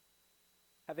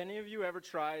Have any of you ever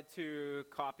tried to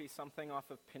copy something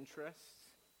off of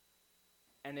Pinterest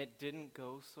and it didn't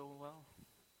go so well?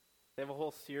 They have a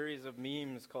whole series of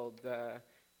memes called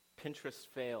Pinterest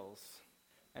fails.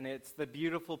 And it's the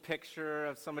beautiful picture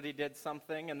of somebody did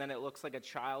something and then it looks like a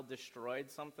child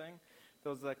destroyed something.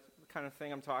 Those are the kind of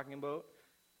thing I'm talking about.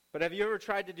 But have you ever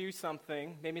tried to do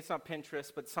something, maybe it's not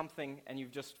Pinterest, but something, and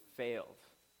you've just failed?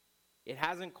 It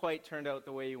hasn't quite turned out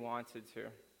the way you wanted to.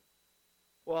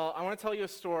 Well, I want to tell you a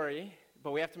story,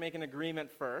 but we have to make an agreement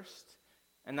first,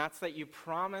 and that's that you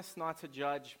promise not to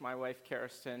judge my wife,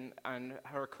 Kirsten, and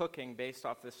her cooking based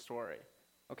off this story,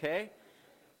 okay?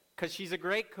 Because she's a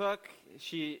great cook.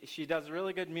 She does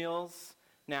really good meals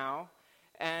now,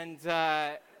 and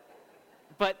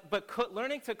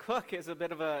learning to cook is a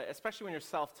bit of a, especially when you're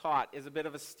self-taught, is a bit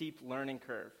of a steep learning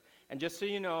curve. And just so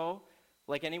you know,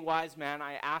 like any wise man,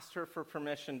 I asked her for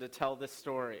permission to tell this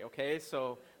story, okay?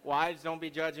 So wives, don't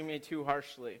be judging me too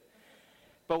harshly.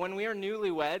 But when we were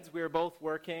newlyweds, we were both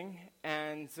working,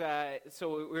 and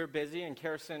so we were busy, and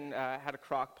Kirsten had a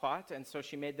crock pot, and so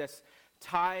she made this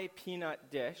Thai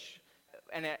peanut dish,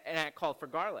 and it called for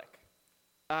garlic.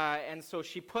 And so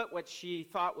she put what she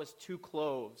thought was 2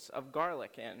 cloves of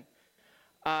garlic in.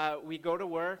 We go to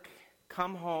work,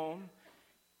 come home,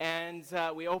 and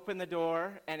we open the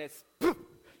door, and it's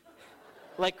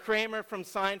like Kramer from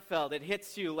Seinfeld. It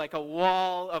hits you like a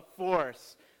wall of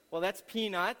force. Well, that's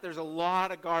peanut. There's a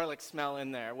lot of garlic smell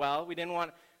in there. Well,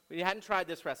 we hadn't tried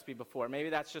this recipe before. Maybe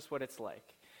that's just what it's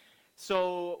like.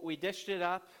 So we dished it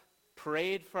up,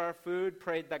 prayed for our food,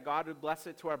 prayed that God would bless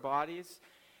it to our bodies.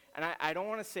 And I don't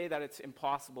want to say that it's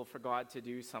impossible for God to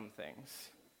do some things,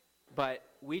 but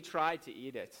we tried to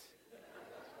eat it.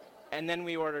 And then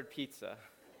we ordered pizza.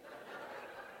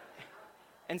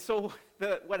 And so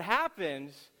what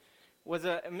happened was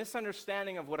a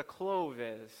misunderstanding of what a clove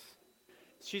is.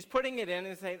 She's putting it in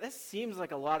and saying, this seems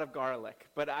like a lot of garlic,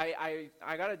 but I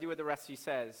got to do what the recipe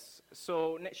says.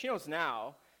 So she knows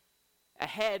now, a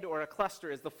head or a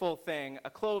cluster is the full thing. A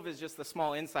clove is just the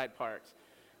small inside part.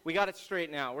 We got it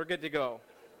straight now. We're good to go.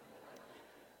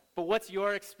 But what's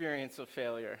your experience of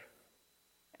failure?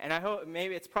 And I hope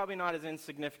maybe it's probably not as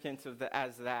insignificant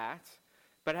as that.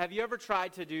 But have you ever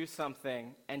tried to do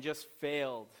something and just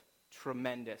failed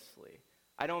tremendously?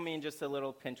 I don't mean just a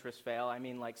little Pinterest fail. I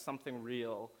mean like something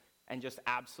real and just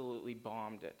absolutely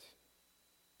bombed it.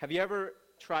 Have you ever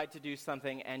tried to do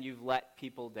something and you've let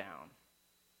people down?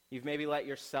 You've maybe let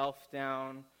yourself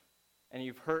down and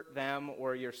you've hurt them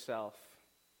or yourself.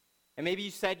 And maybe you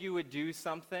said you would do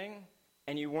something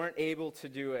and you weren't able to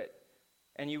do it.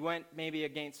 And you went maybe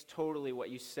against totally what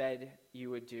you said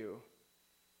you would do.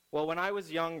 Well, when I was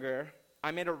younger,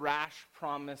 I made a rash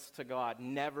promise to God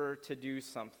never to do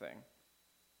something.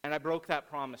 And I broke that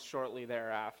promise shortly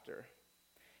thereafter.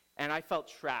 And I felt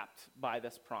trapped by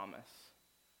this promise.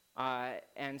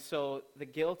 And so the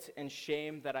guilt and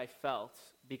shame that I felt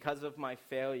because of my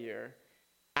failure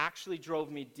actually drove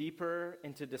me deeper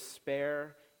into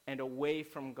despair and away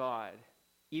from God,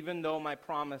 even though my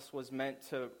promise was meant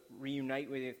to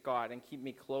reunite me with God and keep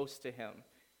me close to Him.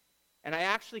 And I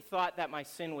actually thought that my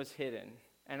sin was hidden,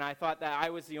 and I thought that I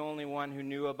was the only one who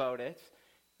knew about it,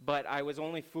 but I was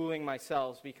only fooling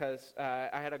myself because I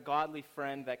had a godly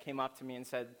friend that came up to me and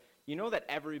said, you know that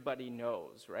everybody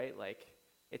knows, right? Like,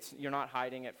 you're not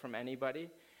hiding it from anybody.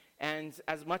 And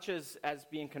as much as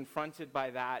being confronted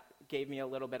by that gave me a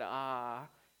little bit of, I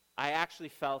actually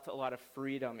felt a lot of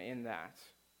freedom in that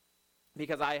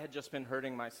because I had just been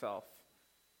hurting myself.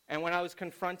 And when I was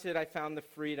confronted, I found the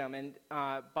freedom. And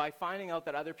by finding out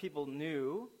that other people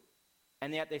knew,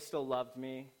 and yet they still loved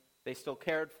me, they still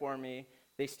cared for me,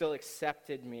 they still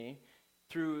accepted me,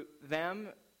 through them,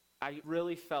 I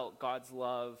really felt God's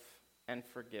love and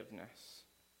forgiveness.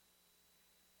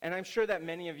 And I'm sure that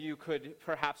many of you could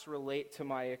perhaps relate to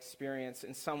my experience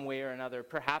in some way or another.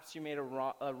 Perhaps you made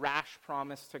a rash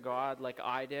promise to God like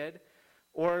I did,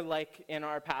 or like in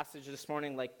our passage this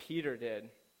morning, like Peter did.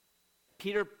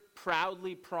 Peter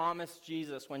proudly promised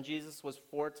Jesus when Jesus was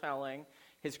foretelling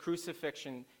his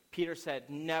crucifixion. Peter said,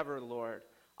 never, Lord.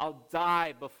 I'll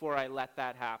die before I let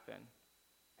that happen.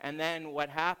 And then what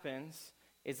happens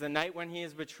is the night when he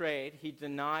is betrayed, he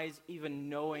denies even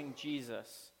knowing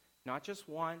Jesus. Not just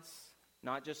once,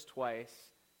 not just twice,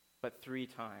 but 3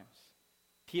 times.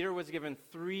 Peter was given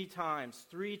 3 times,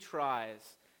 3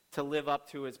 tries to live up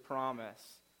to his promise.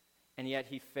 And yet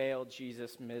he failed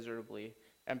Jesus miserably.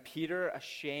 And Peter,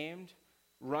 ashamed,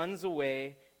 runs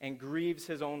away and grieves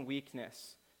his own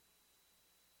weakness.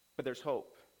 But there's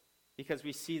hope, because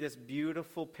we see this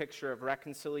beautiful picture of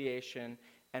reconciliation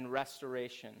and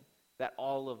restoration that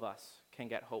all of us can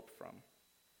get hope from.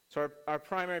 So our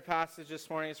primary passage this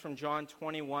morning is from John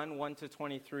 21, 1 to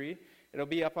 23. It'll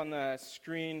be up on the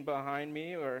screen behind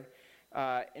me or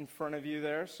in front of you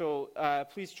there. So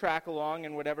please track along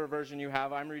in whatever version you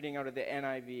have. I'm reading out of the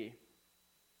NIV.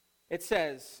 It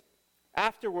says,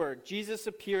 "Afterward, Jesus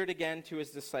appeared again to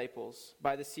his disciples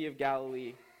by the Sea of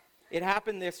Galilee. It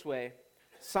happened this way.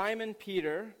 Simon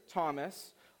Peter,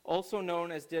 Thomas, also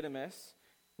known as Didymus,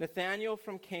 Nathanael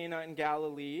from Cana in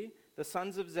Galilee, the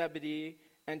sons of Zebedee,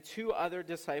 and 2 other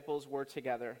disciples were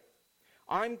together.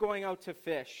 I'm going out to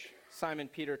fish, Simon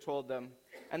Peter told them.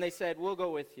 And they said, we'll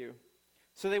go with you.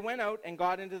 So they went out and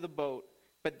got into the boat,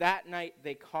 but that night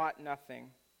they caught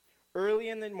nothing. Early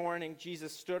in the morning,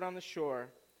 Jesus stood on the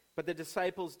shore, but the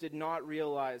disciples did not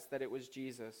realize that it was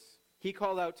Jesus. He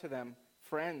called out to them,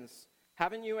 friends,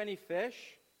 haven't you any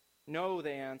fish? No,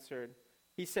 they answered.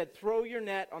 He said, throw your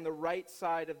net on the right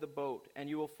side of the boat, and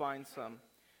you will find some.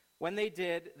 When they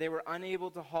did, they were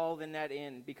unable to haul the net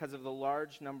in because of the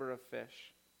large number of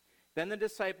fish. Then the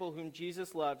disciple whom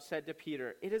Jesus loved said to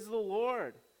Peter, it is the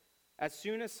Lord. As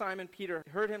soon as Simon Peter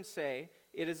heard him say,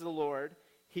 it is the Lord,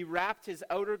 he wrapped his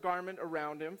outer garment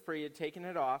around him, for he had taken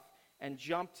it off, and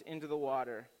jumped into the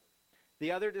water.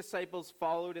 The other disciples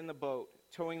followed in the boat,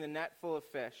 towing the net full of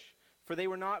fish, for they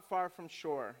were not far from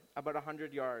shore, about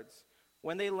 100 yards.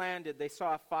 When they landed, they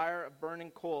saw a fire of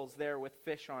burning coals there with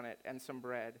fish on it and some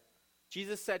bread.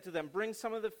 Jesus said to them, bring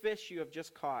some of the fish you have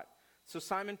just caught. So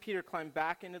Simon Peter climbed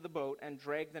back into the boat and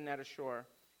dragged the net ashore.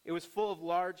 It was full of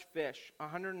large fish,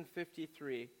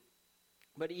 153.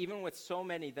 But even with so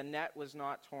many, the net was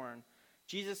not torn.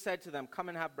 Jesus said to them, come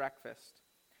and have breakfast.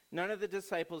 None of the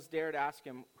disciples dared ask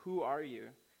him, who are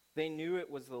you? They knew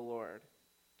it was the Lord.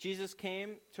 Jesus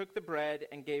came, took the bread,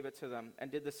 and gave it to them,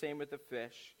 and did the same with the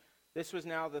fish. This was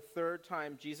now the 3rd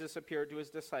time Jesus appeared to his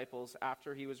disciples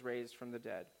after he was raised from the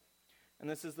dead. And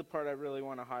this is the part I really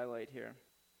want to highlight here.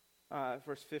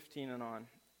 Verse 15 and on.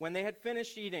 When they had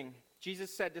finished eating,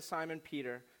 Jesus said to Simon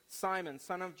Peter, Simon,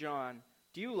 son of John,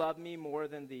 do you love me more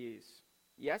than these?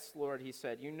 Yes, Lord, he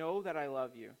said, you know that I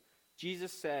love you.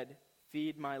 Jesus said,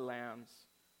 feed my lambs.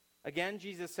 Again,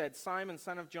 Jesus said, Simon,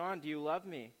 son of John, do you love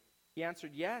me? He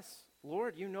answered, yes,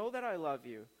 Lord, you know that I love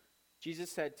you.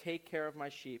 Jesus said, take care of my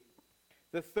sheep.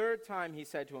 The 3rd time he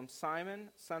said to him, Simon,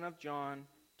 son of John,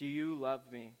 do you love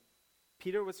me?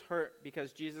 Peter was hurt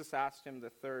because Jesus asked him the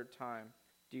 3rd time,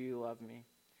 do you love me?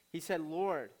 He said,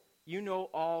 Lord, you know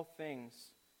all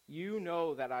things. You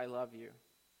know that I love you.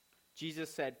 Jesus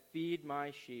said, feed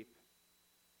my sheep.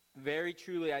 Very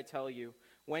truly I tell you,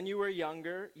 when you were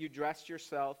younger, you dressed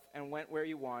yourself and went where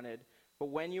you wanted. But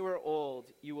when you are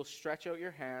old, you will stretch out your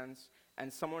hands,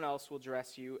 and someone else will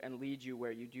dress you and lead you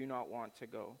where you do not want to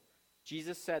go.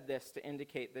 Jesus said this to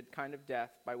indicate the kind of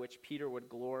death by which Peter would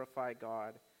glorify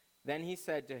God. Then he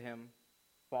said to him,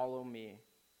 follow me.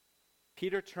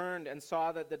 Peter turned and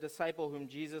saw that the disciple whom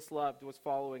Jesus loved was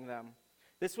following them.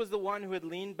 This was the one who had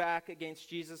leaned back against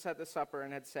Jesus at the supper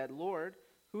and had said, Lord,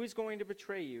 who is going to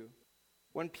betray you?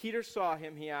 When Peter saw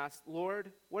him, he asked,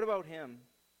 Lord, what about him?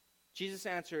 Jesus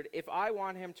answered, if I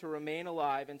want him to remain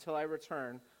alive until I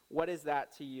return, what is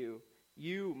that to you?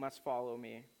 You must follow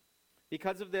me.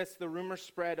 Because of this, the rumor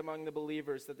spread among the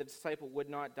believers that the disciple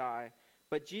would not die.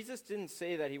 But Jesus didn't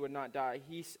say that he would not die.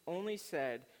 He only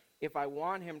said, if I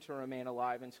want him to remain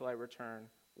alive until I return,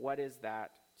 what is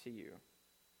that to you?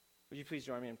 Would you please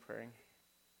join me in praying?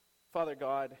 Father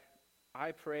God,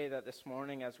 I pray that this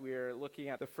morning as we are looking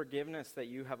at the forgiveness that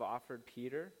you have offered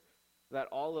Peter, that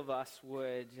all of us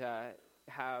would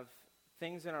have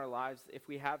things in our lives, if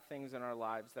we have things in our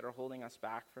lives that are holding us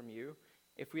back from you,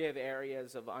 if we have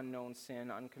areas of unknown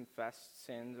sin, unconfessed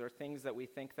sins, or things that we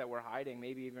think that we're hiding,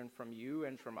 maybe even from you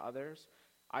and from others,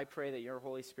 I pray that your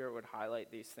Holy Spirit would highlight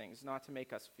these things, not to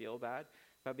make us feel bad,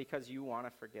 but because you want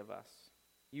to forgive us.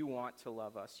 You want to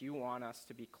love us. You want us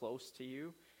to be close to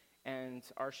you, and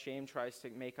our shame tries to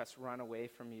make us run away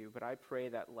from you. But I pray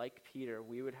that, like Peter,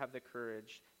 we would have the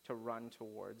courage to run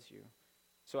towards you.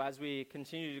 So as we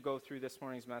continue to go through this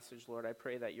morning's message, Lord, I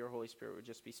pray that your Holy Spirit would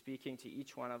just be speaking to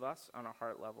each one of us on a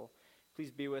heart level.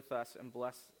 Please be with us and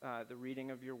bless the reading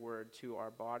of your word to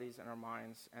our bodies and our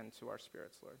minds and to our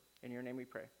spirits, Lord. In your name we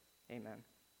pray. Amen.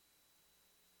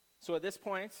 So at this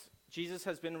point, Jesus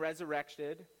has been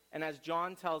resurrected, and as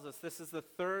John tells us, this is the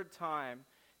 3rd time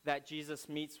that Jesus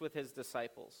meets with his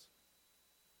disciples.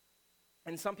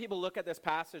 And some people look at this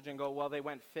passage and go, well, they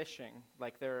went fishing.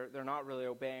 Like they're not really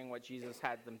obeying what Jesus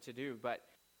had them to do. But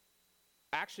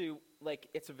actually,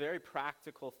 it's a very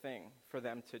practical thing for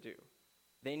them to do.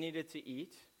 They needed to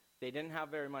eat. They didn't have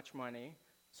very much money.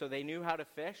 So they knew how to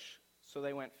fish, so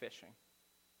they went fishing.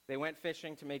 They went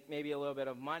fishing to make maybe a little bit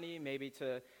of money, maybe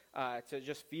to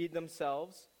just feed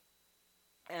themselves.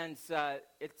 And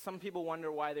some people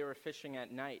wonder why they were fishing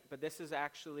at night. But this is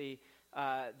actually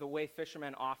the way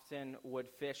fishermen often would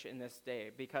fish in this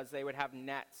day, because they would have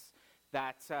nets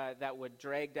that would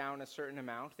drag down a certain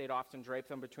amount. They'd often drape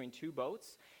them between two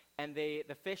boats. And the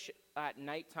fish at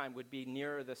nighttime would be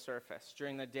nearer the surface.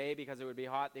 During the day, because it would be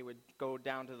hot, they would go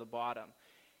down to the bottom.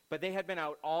 But they had been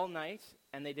out all night,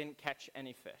 and they didn't catch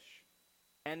any fish.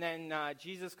 And then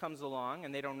Jesus comes along,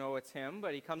 and they don't know it's him,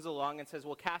 but he comes along and says,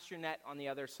 well, cast your net on the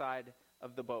other side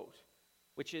of the boat,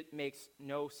 which it makes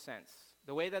no sense.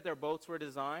 The way that their boats were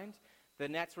designed, the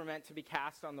nets were meant to be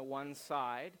cast on the one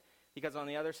side, because on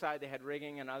the other side they had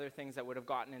rigging and other things that would have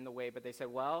gotten in the way. But they said,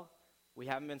 well, we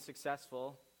haven't been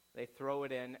successful. They throw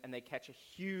it in, and they catch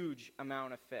a huge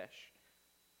amount of fish.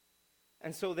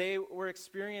 And so they were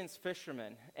experienced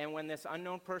fishermen. And when this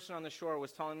unknown person on the shore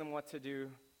was telling them what to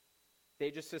do, they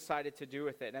just decided to do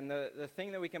with it. And the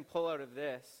thing that we can pull out of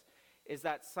this is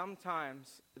that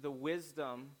sometimes the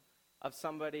wisdom of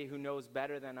somebody who knows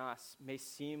better than us may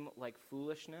seem like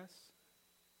foolishness,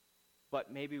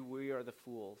 but maybe we are the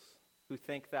fools who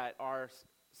think that our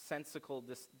sensical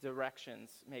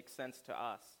directions make sense to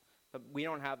us. But we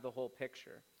don't have the whole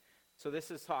picture. So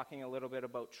this is talking a little bit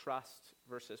about trust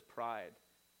versus pride.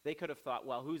 They could have thought,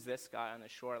 well, who's this guy on the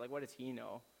shore? Like, what does he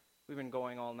know? We've been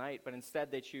going all night. But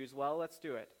instead they choose, well, let's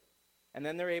do it. And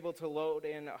then they're able to load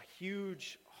in a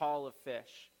huge haul of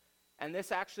fish. And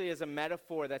this actually is a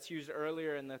metaphor that's used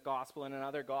earlier in the gospel and in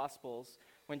other gospels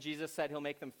when Jesus said he'll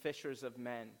make them fishers of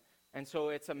men. And so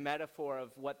it's a metaphor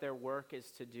of what their work is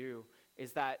to do,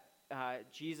 is that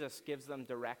Jesus gives them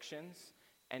directions,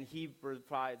 and he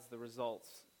provides the results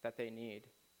that they need.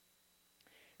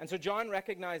 And so John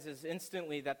recognizes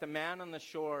instantly that the man on the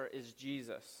shore is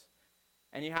Jesus.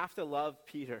 And you have to love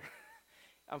Peter.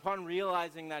 Upon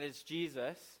realizing that it's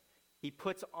Jesus, he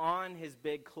puts on his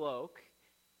big cloak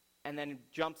and then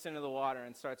jumps into the water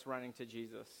and starts running to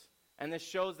Jesus. And this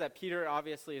shows that Peter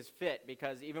obviously is fit,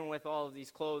 because even with all of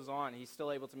these clothes on, he's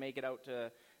still able to make it out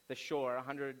to the shore,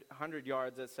 100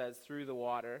 yards, it says, through the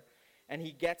water. And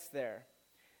he gets there.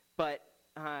 But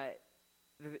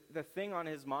the thing on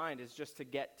his mind is just to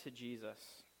get to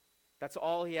Jesus. That's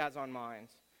all he has on mind.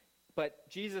 But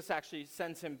Jesus actually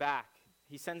sends him back.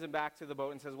 He sends him back to the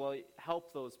boat and says, well,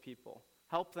 help those people.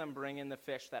 Help them bring in the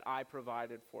fish that I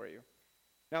provided for you.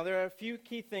 Now, there are a few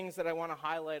key things that I want to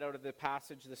highlight out of the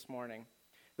passage this morning.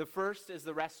 The first is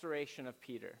the restoration of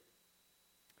Peter.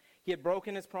 He had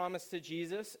broken his promise to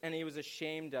Jesus, and he was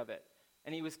ashamed of it.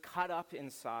 And he was cut up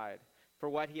inside for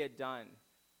what he had done.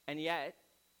 And yet,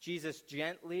 Jesus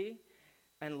gently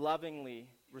and lovingly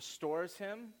restores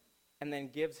him and then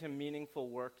gives him meaningful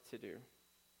work to do.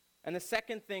 And the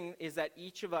second thing is that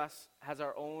each of us has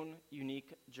our own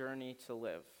unique journey to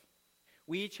live.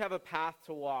 We each have a path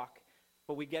to walk,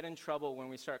 but we get in trouble when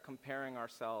we start comparing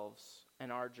ourselves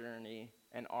and our journey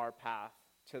and our path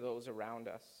to those around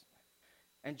us.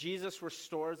 And Jesus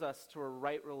restores us to a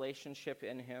right relationship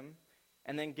in him,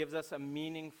 and then gives us a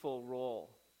meaningful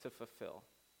role to fulfill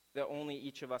that only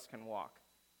each of us can walk.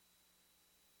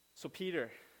 So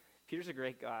Peter's a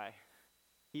great guy.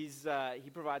 He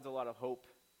provides a lot of hope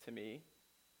to me.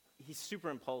 He's super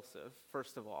impulsive,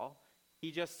 first of all.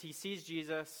 He sees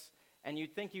Jesus, and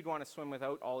you'd think you'd want to swim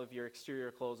without all of your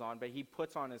exterior clothes on, but he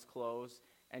puts on his clothes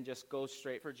and just goes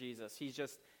straight for Jesus. He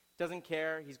just doesn't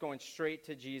care. He's going straight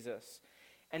to Jesus.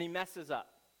 And he messes up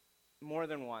more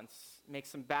than once, makes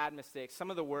some bad mistakes, some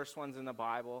of the worst ones in the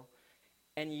Bible,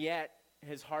 and yet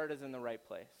his heart is in the right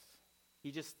place. He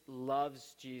just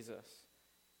loves Jesus.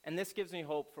 And this gives me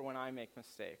hope for when I make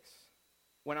mistakes.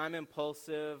 When I'm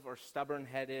impulsive or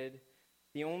stubborn-headed,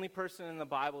 the only person in the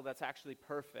Bible that's actually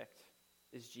perfect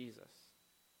is Jesus.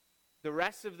 The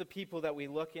rest of the people that we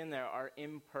look in there are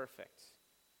imperfect.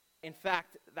 In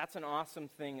fact, that's an awesome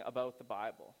thing about the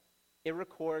Bible. It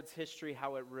records history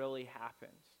how it really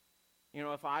happened. You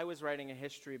know, if I was writing a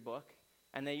history book,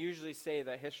 and they usually say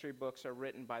that history books are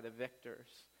written by the victors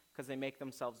because they make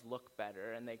themselves look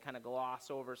better and they kind of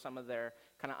gloss over some of their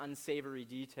kind of unsavory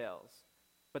details.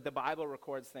 But the Bible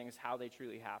records things how they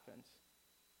truly happened.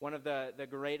 One of the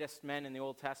greatest men in the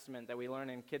Old Testament that we learn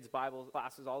in kids' Bible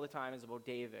classes all the time is about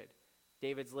David.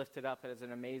 David's lifted up as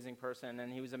an amazing person,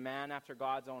 and he was a man after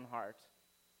God's own heart.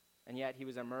 And yet he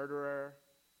was a murderer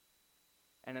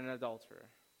and an adulterer.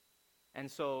 And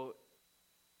so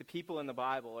the people in the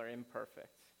Bible are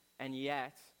imperfect. And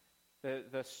yet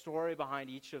the story behind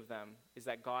each of them is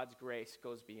that God's grace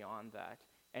goes beyond that,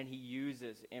 and he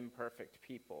uses imperfect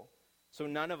people. So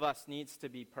none of us needs to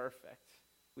be perfect.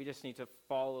 We just need to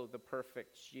follow the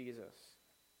perfect Jesus.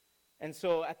 And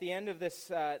so at the end of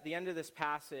this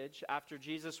passage, after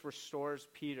Jesus restores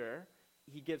Peter,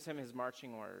 he gives him his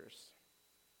marching orders.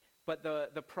 But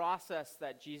the process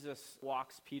that Jesus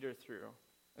walks Peter through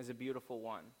is a beautiful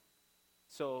one.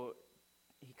 So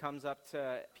he comes up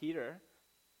to Peter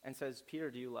and says, Peter,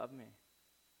 do you love me?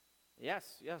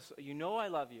 Yes, you know I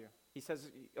love you. He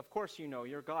says, of course you know,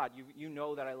 you're God. You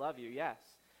know that I love you, yes.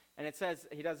 And it says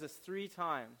he does this 3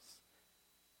 times.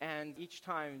 And each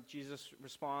time Jesus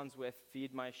responds with,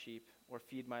 feed my sheep or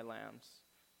feed my lambs.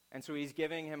 And so he's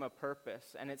giving him a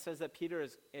purpose. And it says that Peter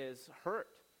is hurt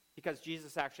because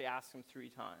Jesus actually asked him 3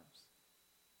 times.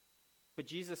 But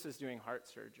Jesus is doing heart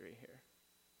surgery here.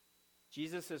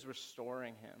 Jesus is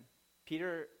restoring him.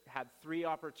 Peter had 3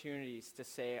 opportunities to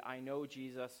say, I know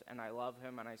Jesus and I love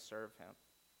him and I serve him.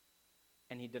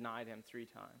 And he denied him 3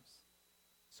 times.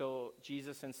 So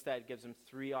Jesus instead gives him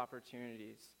 3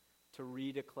 opportunities to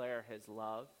redeclare his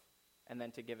love and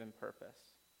then to give him purpose.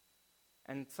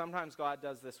 And sometimes God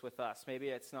does this with us. Maybe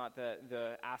it's not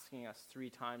the asking us 3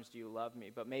 times, do you love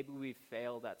me? But maybe we've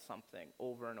failed at something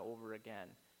over and over again.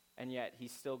 And yet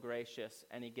he's still gracious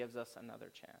and he gives us another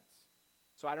chance.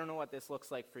 So I don't know what this looks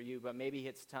like for you, but maybe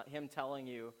it's him telling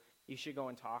you, you should go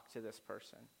and talk to this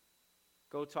person.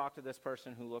 Go talk to this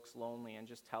person who looks lonely and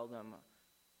just tell them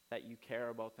that you care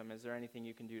about them. Is there anything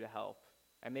you can do to help?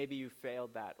 And maybe you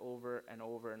failed that over and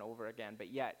over and over again,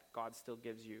 but yet God still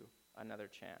gives you another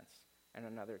chance and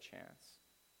another chance.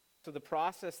 So the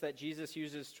process that Jesus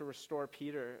uses to restore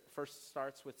Peter first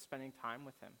starts with spending time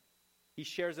with him. He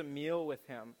shares a meal with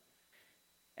him,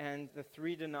 and the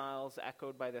 3 denials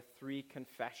echoed by the 3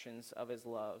 confessions of his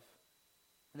love.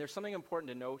 And there's something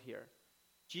important to note here.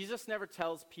 Jesus never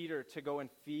tells Peter to go and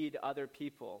feed other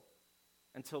people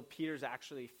until Peter's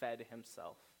actually fed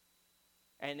himself.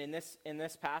 And in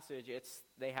this passage,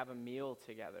 they have a meal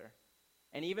together.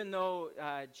 And even though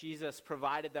Jesus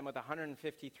provided them with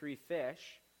 153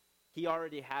 fish, he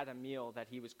already had a meal that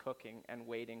he was cooking and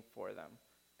waiting for them.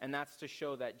 And that's to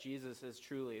show that Jesus is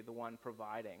truly the one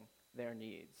providing their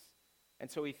needs. And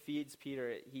so he feeds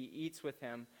Peter, he eats with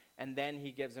him, and then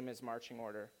he gives him his marching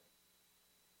order.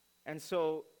 And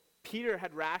so Peter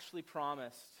had rashly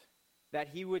promised that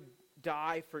he would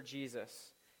die for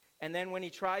Jesus. And then when he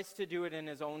tries to do it in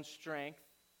his own strength,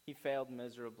 he failed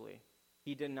miserably.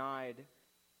 He denied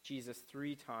Jesus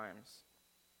 3 times.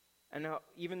 And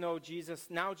even though Jesus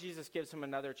gives him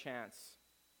another chance.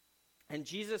 And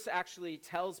Jesus actually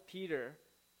tells Peter,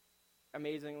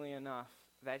 amazingly enough,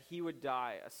 that he would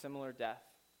die a similar death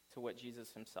to what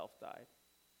Jesus himself died.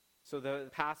 So the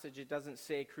passage, it doesn't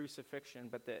say crucifixion,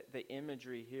 but the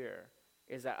imagery here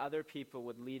is that other people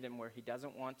would lead him where he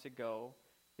doesn't want to go.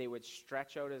 They would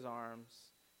stretch out his arms,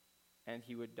 and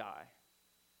he would die.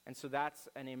 And so that's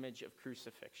an image of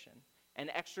crucifixion. And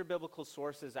extra biblical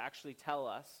sources actually tell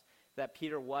us that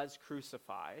Peter was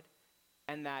crucified,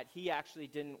 and that he actually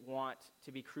didn't want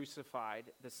to be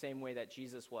crucified the same way that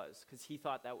Jesus was, because he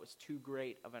thought that was too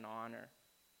great of an honor.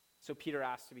 So Peter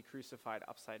asked to be crucified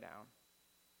upside down.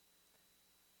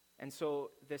 And so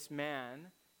this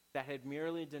man that had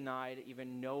merely denied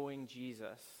even knowing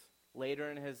Jesus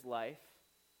later in his life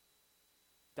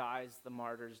dies the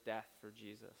martyr's death for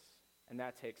Jesus. And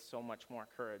that takes so much more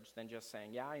courage than just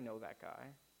saying, yeah, I know that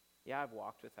guy. Yeah, I've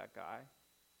walked with that guy.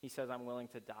 He says, I'm willing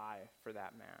to die for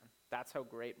that man. That's how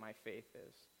great my faith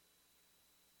is.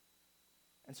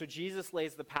 And so Jesus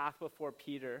lays the path before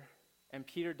Peter, and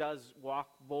Peter does walk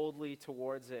boldly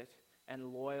towards it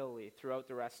and loyally throughout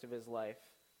the rest of his life,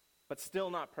 but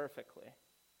still not perfectly.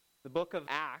 The book of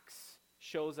Acts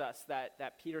shows us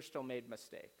that Peter still made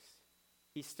mistakes.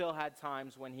 He still had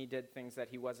times when he did things that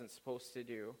he wasn't supposed to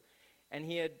do. And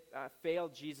he had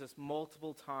failed Jesus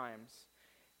multiple times.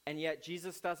 And yet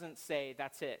Jesus doesn't say,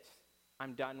 that's it,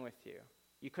 I'm done with you.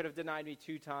 You could have denied me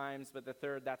 2 times, but the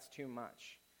 3rd, that's too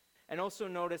much. And also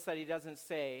notice that he doesn't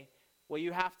say, well,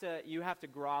 you have to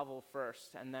grovel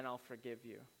first, and then I'll forgive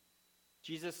you.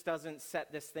 Jesus doesn't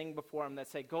set this thing before him that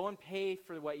say, go and pay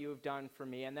for what you have done for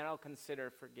me, and then I'll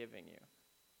consider forgiving you.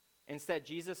 Instead,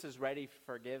 Jesus is ready to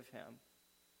forgive him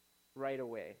right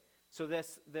away. So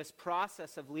this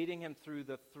process of leading him through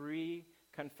the 3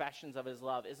 confessions of his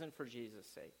love isn't for Jesus'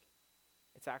 sake.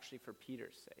 It's actually for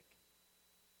Peter's sake.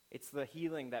 It's the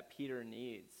healing that Peter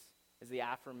needs, is the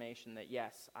affirmation that,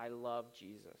 yes, I love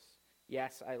Jesus.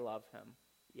 Yes, I love him.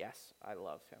 Yes, I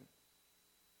love him.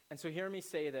 And so hear me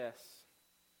say this.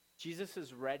 Jesus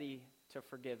is ready to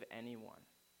forgive anyone,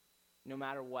 no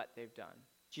matter what they've done.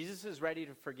 Jesus is ready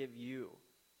to forgive you,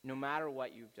 no matter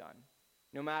what you've done.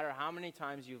 No matter how many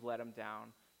times you've let him down,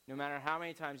 no matter how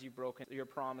many times you've broken your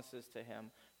promises to him,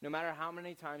 no matter how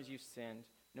many times you've sinned,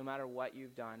 no matter what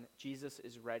you've done, Jesus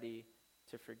is ready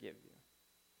to forgive you.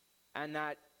 And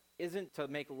that isn't to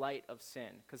make light of sin,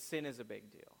 because sin is a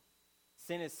big deal.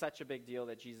 Sin is such a big deal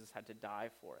that Jesus had to die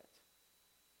for it.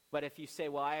 But if you say,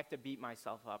 well, I have to beat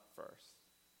myself up first,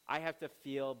 I have to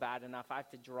feel bad enough, I have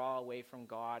to draw away from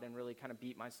God and really kind of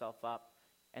beat myself up,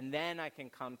 and then I can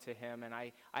come to him, and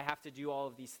I have to do all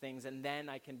of these things, and then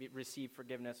I can receive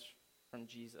forgiveness from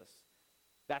Jesus.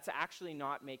 That's actually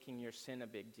not making your sin a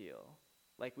big deal,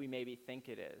 like we maybe think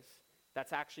it is.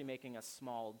 That's actually making a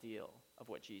small deal of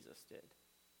what Jesus did.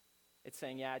 It's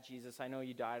saying, yeah, Jesus, I know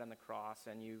you died on the cross,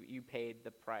 and you paid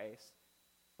the price,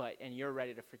 and you're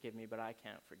ready to forgive me, but I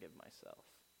can't forgive myself.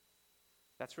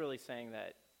 That's really saying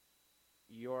that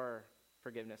your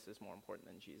forgiveness is more important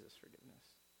than Jesus' forgiveness.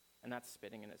 And that's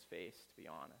spitting in his face, to be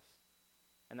honest.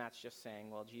 And that's just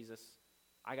saying, well, Jesus,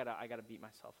 I gotta beat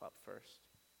myself up first,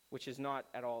 which is not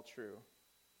at all true.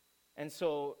 And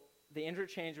so the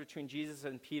interchange between Jesus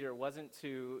and Peter wasn't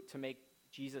to make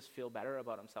Jesus feel better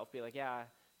about himself, be like, yeah,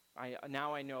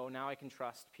 now I know, now I can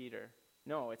trust Peter.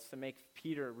 No, it's to make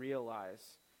Peter realize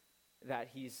that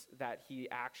he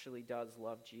actually does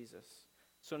love Jesus.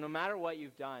 So no matter what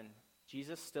you've done,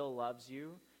 Jesus still loves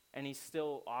you, and he's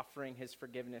still offering his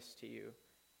forgiveness to you.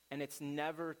 And it's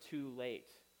never too late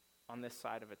on this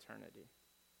side of eternity.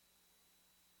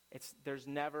 There's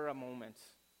never a moment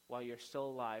while you're still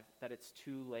alive that it's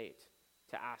too late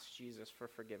to ask Jesus for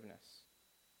forgiveness.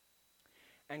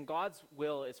 And God's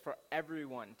will is for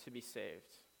everyone to be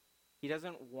saved. He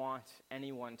doesn't want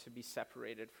anyone to be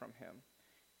separated from him.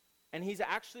 And he's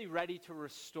actually ready to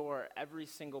restore every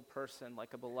single person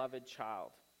like a beloved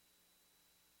child.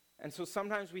 And so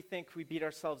sometimes we think we beat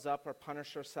ourselves up or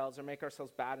punish ourselves or make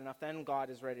ourselves bad enough, then God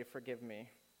is ready to forgive me.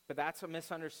 But that's a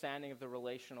misunderstanding of the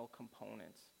relational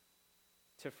component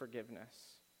to forgiveness.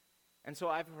 And so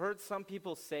I've heard some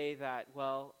people say that,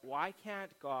 well, why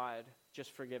can't God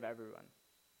just forgive everyone?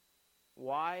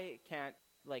 Why can't,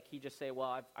 he just say,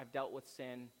 well, I've dealt with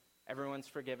sin, everyone's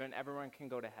forgiven, everyone can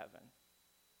go to heaven?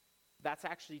 That's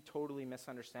actually totally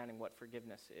misunderstanding what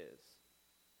forgiveness is.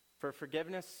 For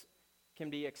forgiveness can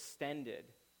be extended,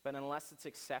 but unless it's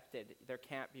accepted, there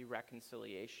can't be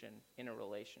reconciliation in a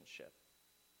relationship.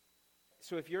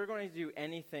 So if you're going to do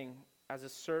anything as a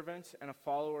servant and a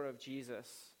follower of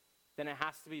Jesus, then it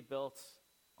has to be built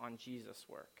on Jesus'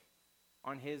 work,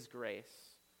 on his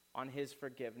grace, on his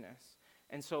forgiveness.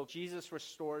 And so Jesus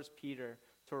restores Peter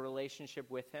to a relationship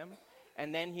with him,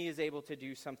 and then he is able to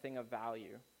do something of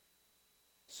value.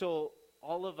 So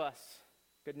all of us,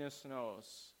 goodness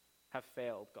knows, have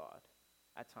failed God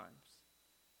at times.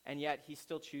 And yet he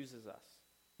still chooses us.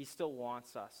 He still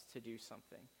wants us to do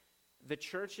something. The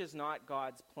church is not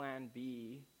God's plan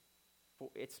B,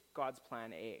 it's God's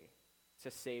plan A, to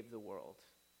save the world.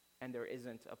 And there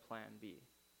isn't a plan B.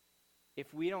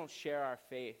 If we don't share our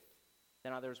faith,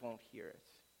 then others won't hear it.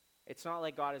 It's not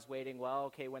like God is waiting, well,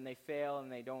 okay, when they fail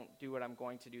and they don't do what I'm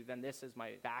going to do, then this is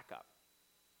my backup.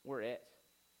 We're it.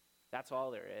 That's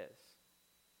all there is.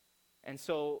 And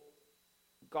so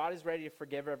God is ready to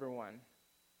forgive everyone.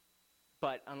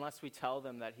 But unless we tell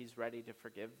them that he's ready to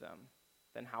forgive them,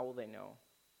 then how will they know?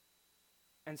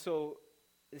 And so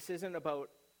this isn't about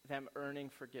them earning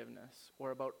forgiveness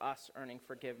or about us earning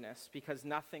forgiveness, because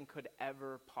nothing could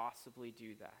ever possibly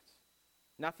do that.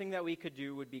 Nothing that we could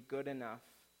do would be good enough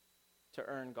to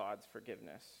earn God's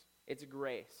forgiveness. It's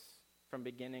grace from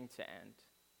beginning to end.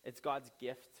 It's God's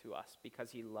gift to us because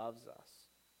he loves us.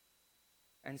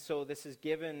 And so this is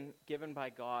given by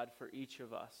God for each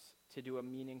of us to do a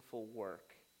meaningful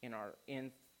work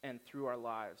in and through our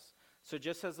lives. So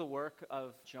just as the work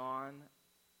of John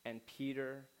and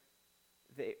Peter,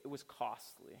 it was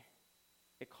costly.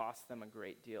 It cost them a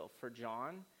great deal. For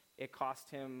John, it cost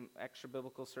him extra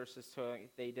biblical sources.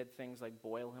 They did things like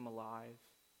boil him alive.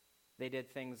 They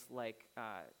did things like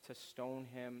to stone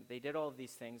him. They did all of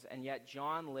these things, and yet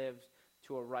John lived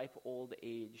to a ripe old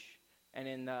age. And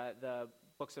in the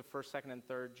books of 1st, 2nd, and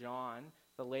 3rd John,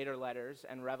 the later letters,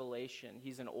 and Revelation,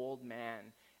 he's an old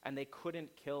man, and they couldn't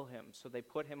kill him, so they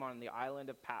put him on the island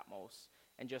of Patmos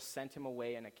and just sent him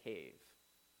away in a cave.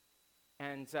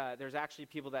 And there's actually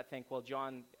people that think, well,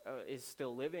 John is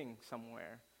still living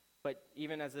somewhere. But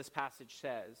even as this passage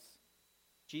says,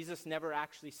 Jesus never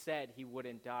actually said he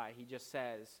wouldn't die. He just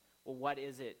says, well, what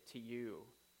is it to you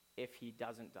if he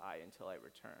doesn't die until I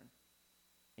return?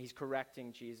 He's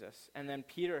correcting Jesus. And then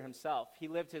Peter himself, he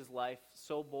lived his life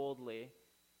so boldly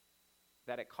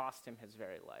that it cost him his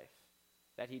very life,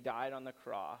 that he died on the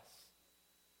cross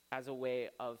as a way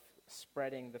of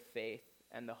spreading the faith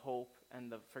and the hope and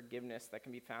the forgiveness that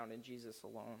can be found in Jesus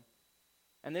alone.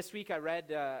 And this week I read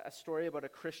a story about a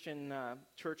Christian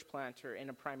church planter in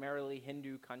a primarily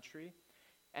Hindu country.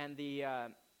 And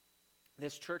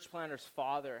this church planter's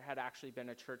father had actually been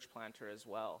a church planter as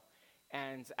well.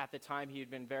 And at the time, he had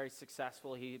been very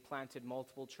successful. He planted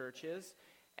multiple churches.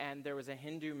 And there was a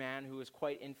Hindu man who was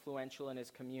quite influential in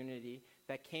his community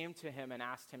that came to him and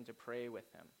asked him to pray with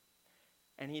him.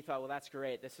 And he thought, well, that's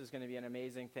great. This is going to be an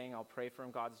amazing thing. I'll pray for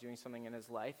him. God's doing something in his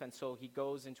life. And so he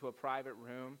goes into a private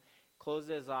room, closes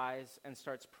his eyes, and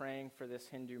starts praying for this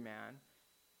Hindu man.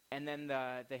 And then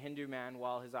the Hindu man,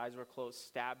 while his eyes were closed,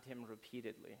 stabbed him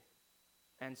repeatedly.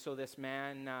 And so this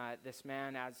man,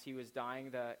 as he was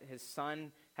dying, his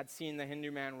son had seen the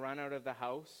Hindu man run out of the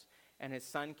house, and his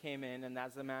son came in, and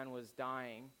as the man was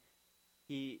dying,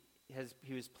 he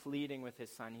was pleading with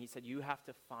his son. He said, you have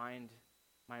to find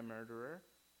my murderer,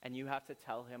 and you have to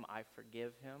tell him I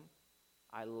forgive him,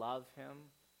 I love him,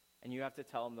 and you have to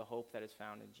tell him the hope that is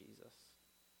found in Jesus.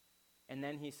 And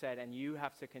then he said, and you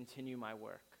have to continue my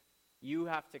work. You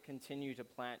have to continue to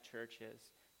plant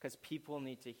churches, because people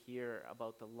need to hear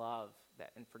about the love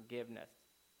and forgiveness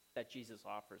that Jesus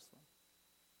offers them.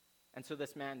 And so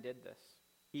this man did this.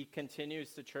 He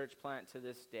continues to church plant to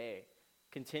this day,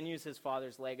 continues his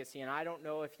father's legacy. And I don't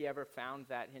know if he ever found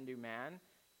that Hindu man,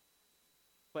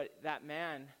 but that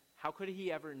man, how could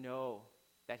he ever know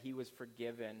that he was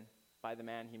forgiven by the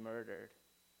man he murdered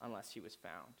unless he was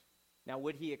found? Now,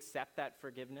 would he accept that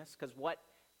forgiveness? Because what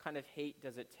kind of hate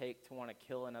does it take to want to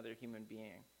kill another human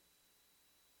being?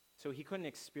 So he couldn't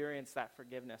experience that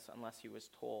forgiveness unless he was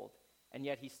told. And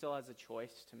yet he still has a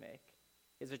choice to make.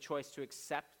 He has a choice to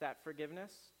accept that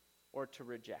forgiveness or to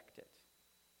reject it.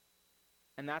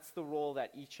 And that's the role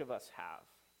that each of us have.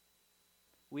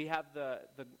 We have the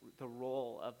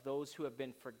role of those who have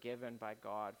been forgiven by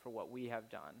God for what we have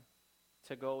done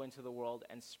to go into the world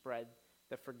and spread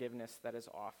the forgiveness that is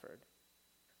offered.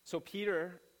 So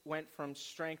Peter went from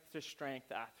strength to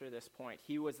strength after this point.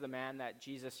 He was the man that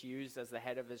Jesus used as the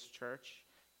head of his church.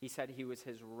 He said he was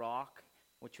his rock,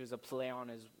 which was a play on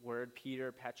his word.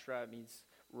 Peter, Petra, means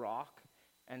rock.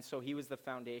 And so he was the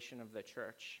foundation of the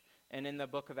church. And in the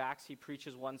book of Acts, he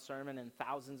preaches one sermon and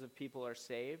thousands of people are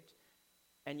saved.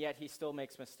 And yet he still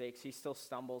makes mistakes. He still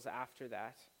stumbles after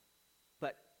that.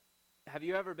 But have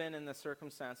you ever been in the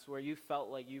circumstance where you felt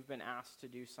like you've been asked to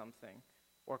do something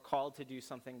or called to do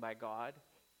something by God,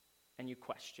 and you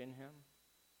question him?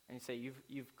 And you say,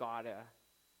 you've got to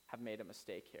have made a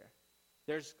mistake here.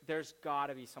 There's got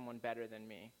to be someone better than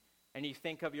me. And you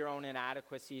think of your own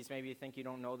inadequacies. Maybe you think you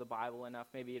don't know the Bible enough.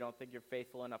 Maybe you don't think you're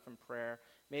faithful enough in prayer.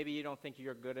 Maybe you don't think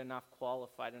you're good enough,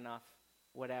 qualified enough,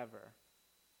 whatever.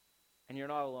 And you're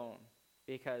not alone,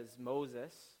 because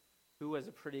Moses, who was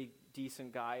a pretty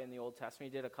decent guy in the Old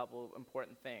Testament, he did a couple of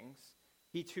important things.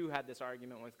 He too had this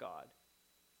argument with God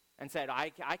and said, I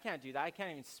can't do that. I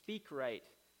can't even speak right.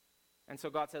 And so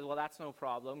God says, well, that's no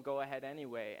problem. Go ahead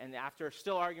anyway. And after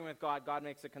still arguing with God, God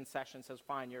makes a concession, says,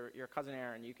 fine, your cousin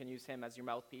Aaron, you can use him as your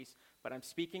mouthpiece, but I'm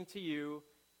speaking to you,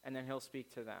 and then he'll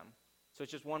speak to them. So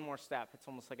it's just one more step. It's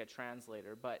almost like a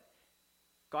translator. But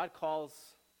God calls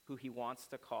who he wants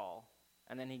to call,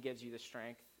 and then he gives you the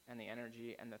strength and the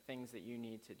energy and the things that you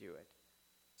need to do it.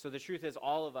 So the truth is,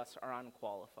 all of us are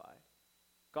unqualified.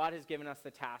 God has given us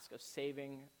the task of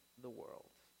saving the world.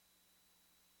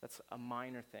 That's a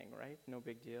minor thing, right? No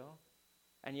big deal.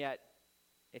 And yet,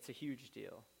 it's a huge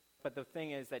deal. But the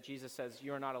thing is that Jesus says,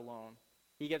 you're not alone.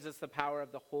 He gives us the power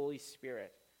of the Holy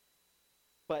Spirit.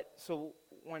 But so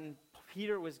when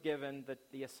Peter was given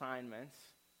the assignments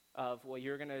of, well,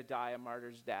 you're going to die a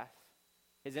martyr's death,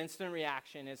 his instant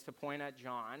reaction is to point at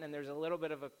John, and there's a little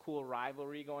bit of a cool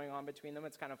rivalry going on between them.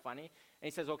 It's kind of funny. And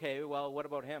he says, okay, well, what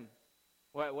about him?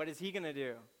 What is he going to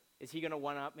do? Is he going to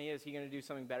one-up me? Is he going to do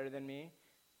something better than me?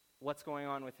 What's going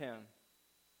on with him?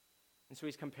 And so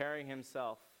he's comparing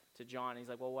himself to John. He's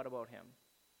like, well, what about him?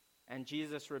 And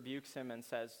Jesus rebukes him and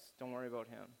says, don't worry about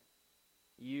him.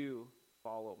 You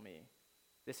follow me.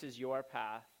 This is your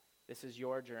path. This is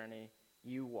your journey.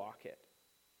 You walk it.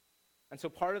 And so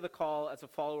part of the call as a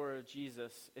follower of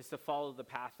Jesus is to follow the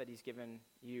path that he's given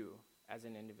you as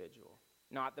an individual,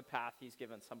 not the path he's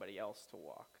given somebody else to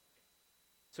walk.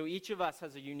 So each of us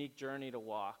has a unique journey to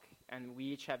walk, and we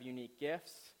each have unique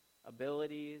gifts,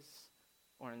 abilities,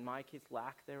 or in my case,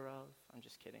 lack thereof. I'm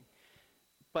just kidding.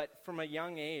 But from a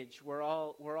young age, we're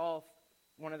all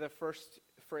one of the first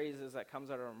phrases that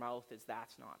comes out of our mouth is,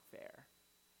 that's not fair.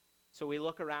 So we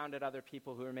look around at other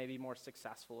people who are maybe more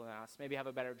successful than us, maybe have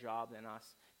a better job than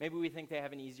us. Maybe we think they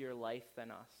have an easier life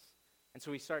than us. And so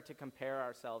we start to compare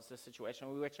ourselves to a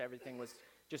situation. We wish everything was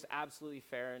just absolutely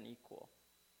fair and equal.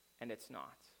 And it's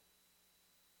not.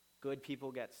 Good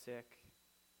people get sick.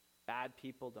 Bad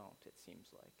people don't, it seems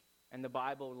like. And the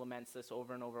Bible laments this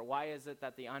over and over. Why is it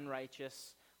that the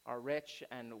unrighteous are rich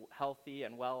and healthy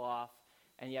and well off,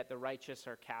 and yet the righteous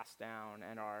are cast down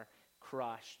and are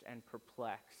crushed and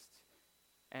perplexed?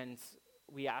 And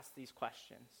we ask these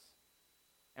questions,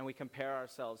 and we compare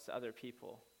ourselves to other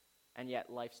people, and yet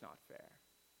life's not fair.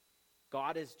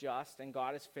 God is just and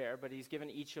God is fair, but he's given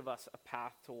each of us a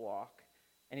path to walk,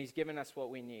 and he's given us what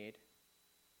we need.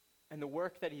 And the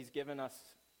work that he's given us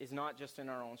is not just in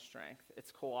our own strength. It's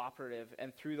cooperative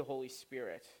and through the Holy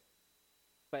Spirit.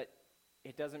 But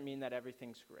it doesn't mean that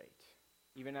everything's great.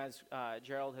 Even as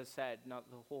Gerald has said, not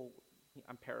the whole,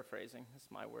 I'm paraphrasing, that's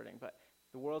my wording, but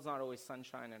the world's not always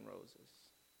sunshine and roses.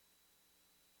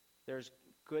 There's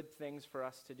good things for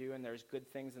us to do, and there's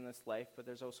good things in this life, but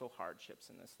there's also hardships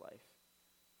in this life.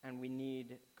 And we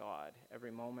need God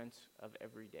every moment of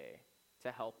every day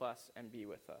to help us and be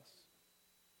with us.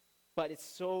 But it's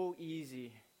so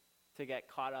easy to get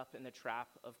caught up in the trap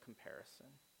of comparison.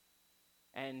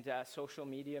 And social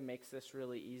media makes this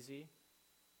really easy.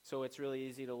 So it's really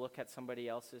easy to look at somebody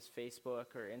else's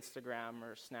Facebook or Instagram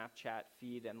or Snapchat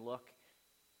feed and look.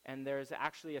 And there's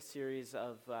actually a series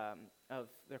of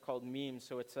they're called memes.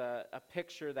 So it's a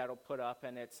picture that'll put up,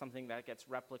 and it's something that gets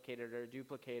replicated or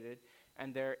duplicated.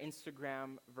 And they're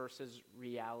Instagram versus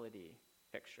reality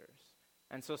pictures.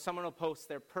 And so someone will post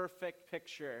their perfect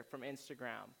picture from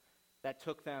Instagram that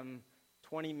took them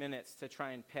 20 minutes to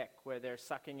try and pick, where they're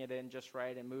sucking it in just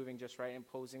right and moving just right and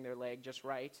posing their leg just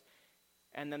right,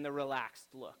 and then the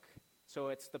relaxed look. So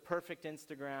it's the perfect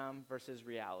Instagram versus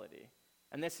reality.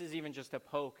 And this is even just a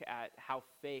poke at how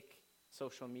fake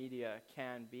social media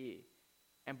can be.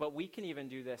 But we can even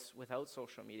do this without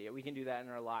social media. We can do that in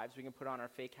our lives. We can put on our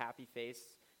fake happy face.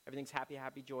 Everything's happy,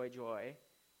 happy, joy, joy.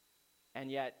 And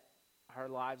yet our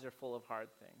lives are full of hard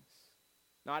things.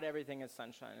 Not everything is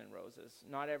sunshine and roses.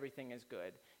 Not everything is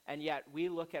good. And yet we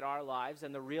look at our lives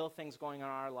and the real things going on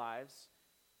in our lives,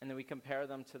 and then we compare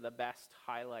them to the best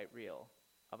highlight reel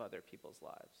of other people's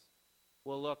lives.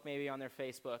 We'll look maybe on their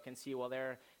Facebook and see, well,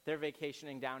 they're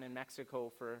vacationing down in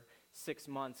Mexico for 6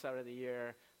 months out of the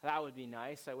year. That would be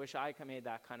nice. I wish I made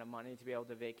that kind of money to be able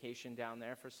to vacation down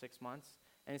there for 6 months.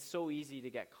 And it's so easy to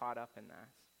get caught up in that.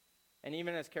 And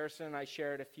even as Kirsten and I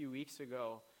shared a few weeks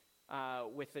ago,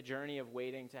 with the journey of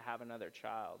waiting to have another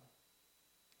child,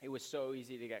 it was so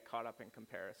easy to get caught up in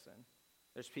comparison.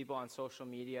 There's people on social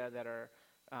media that are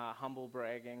humble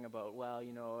bragging about, well,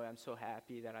 I'm so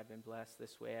happy that I've been blessed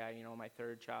this way. My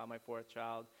third child, my fourth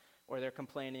child. Or they're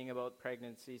complaining about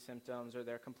pregnancy symptoms, or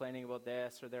they're complaining about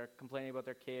this, or they're complaining about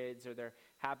their kids, or they're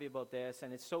happy about this.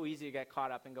 And it's so easy to get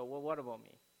caught up and go, well, what about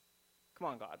me? Come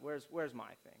on, God, where's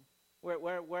my thing?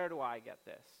 Where do I get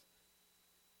this?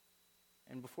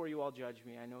 And before you all judge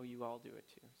me, I know you all do it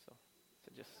too. So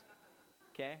just,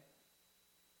 okay?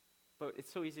 But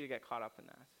it's so easy to get caught up in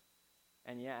that.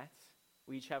 And yet,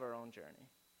 we each have our own journey.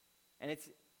 And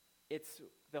it's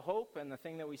the hope, and the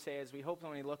thing that we say is we hope that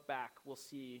when we look back, we'll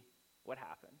see what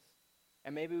happens.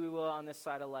 And maybe we will on this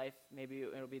side of life, maybe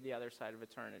it'll be the other side of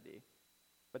eternity.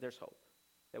 But there's hope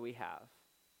that we have.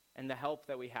 And the help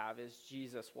that we have is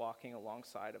Jesus walking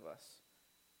alongside of us.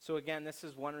 So again, this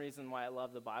is one reason why I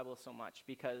love the Bible so much,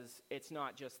 because it's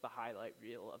not just the highlight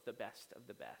reel of the best of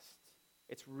the best.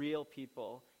 It's real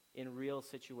people in real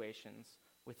situations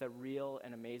with a real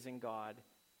and amazing God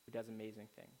who does amazing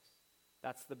things.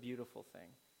 That's the beautiful thing.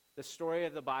 The story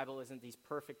of the Bible isn't these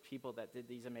perfect people that did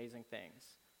these amazing things.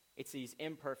 It's these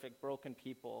imperfect, broken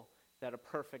people that a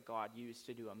perfect God used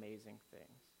to do amazing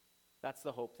things. That's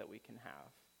the hope that we can have.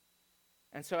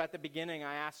 And so at the beginning,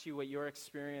 I asked you what your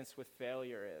experience with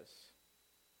failure is.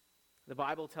 The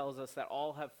Bible tells us that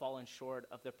all have fallen short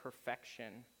of the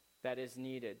perfection that is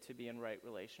needed to be in right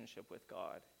relationship with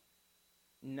God.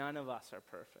 None of us are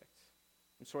perfect.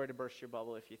 I'm sorry to burst your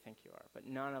bubble if you think you are, but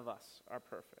none of us are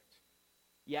perfect.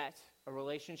 Yet, a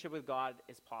relationship with God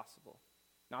is possible.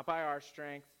 Not by our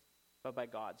strength, but by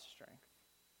God's strength.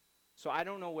 So I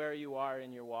don't know where you are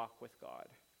in your walk with God,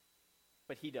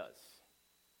 but He does.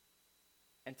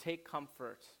 And take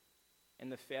comfort in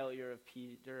the failure of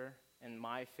Peter and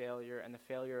my failure and the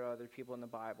failure of other people in the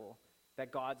Bible,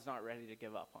 that God's not ready to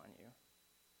give up on you.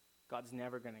 God's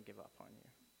never going to give up on you.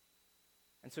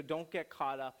 And so don't get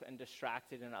caught up and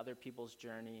distracted in other people's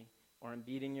journey or in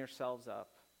beating yourselves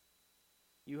up.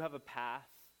 You have a path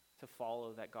to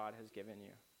follow that God has given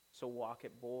you. So walk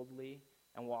it boldly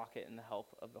and walk it in the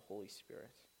help of the Holy Spirit.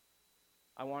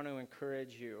 I want to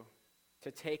encourage you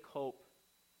to take hope,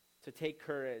 to take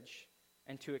courage,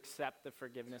 and to accept the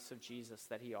forgiveness of Jesus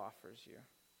that He offers you.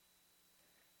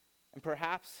 And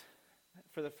perhaps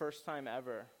for the first time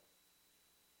ever,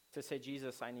 to say,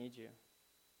 Jesus, I need you.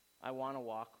 I want to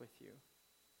walk with you.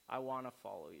 I want to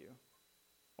follow you.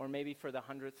 Or maybe for the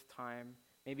 100th time,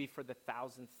 maybe for the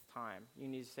 1000th time, you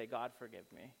need to say, God, forgive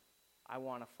me. I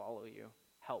want to follow you.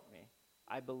 Help me.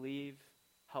 I believe.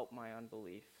 Help my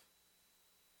unbelief.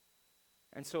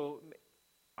 And so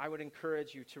I would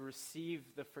encourage you to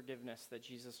receive the forgiveness that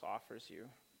Jesus offers you.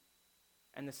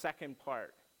 And the second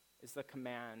part is the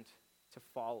command to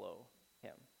follow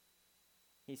him.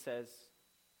 He says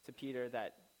to Peter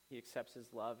that he accepts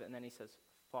his love, and then he says,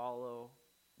 follow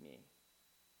me.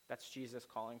 That's Jesus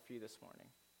calling for you this morning,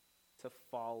 to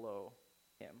follow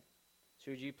him.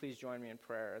 So would you please join me in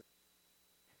prayer?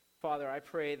 Father, I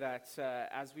pray that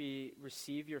as we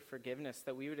receive your forgiveness,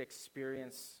 that we would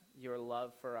experience your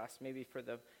love for us, maybe for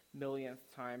the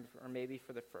millionth time, or maybe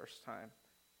for the first time.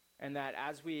 And that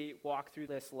as we walk through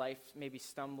this life, maybe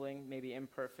stumbling, maybe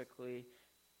imperfectly,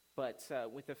 but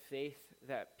with the faith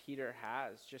that Peter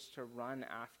has, just to run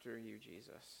after you,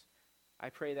 Jesus. I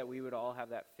pray that we would all have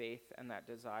that faith and that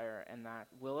desire and that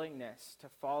willingness to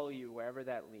follow you wherever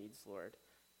that leads, Lord.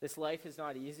 This life is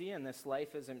not easy, and this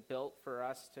life isn't built for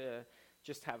us to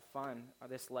just have fun.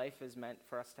 This life is meant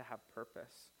for us to have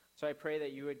purpose. So I pray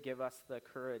that you would give us the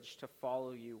courage to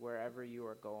follow you wherever you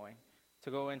are going, to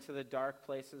go into the dark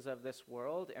places of this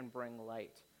world and bring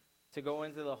light, to go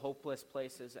into the hopeless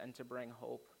places and to bring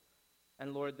hope.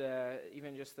 And Lord,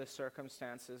 even just the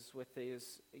circumstances with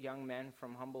these young men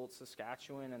from Humboldt,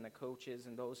 Saskatchewan, and the coaches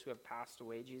and those who have passed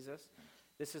away, Jesus,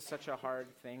 this is such a hard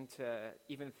thing to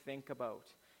even think about.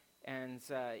 And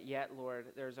yet,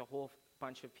 Lord, there's a whole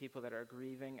bunch of people that are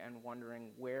grieving and wondering,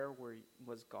 where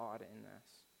was God in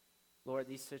this? Lord,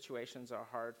 these situations are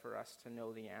hard for us to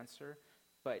know the answer,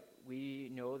 but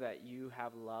we know that you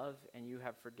have love and you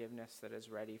have forgiveness that is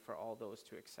ready for all those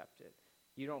to accept it.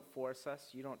 You don't force us,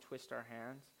 you don't twist our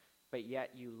hands, but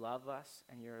yet you love us,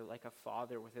 and you're like a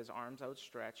father with his arms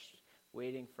outstretched,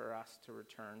 waiting for us to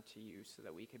return to you so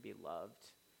that we could be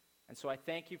loved. And so I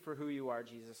thank you for who you are,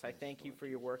 Jesus. I thank you for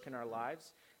your work in our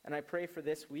lives. And I pray for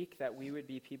this week that we would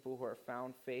be people who are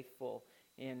found faithful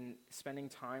in spending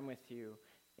time with you,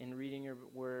 in reading your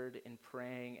word, in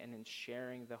praying, and in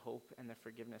sharing the hope and the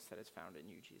forgiveness that is found in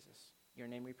you, Jesus. In your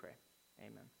name we pray.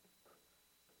 Amen.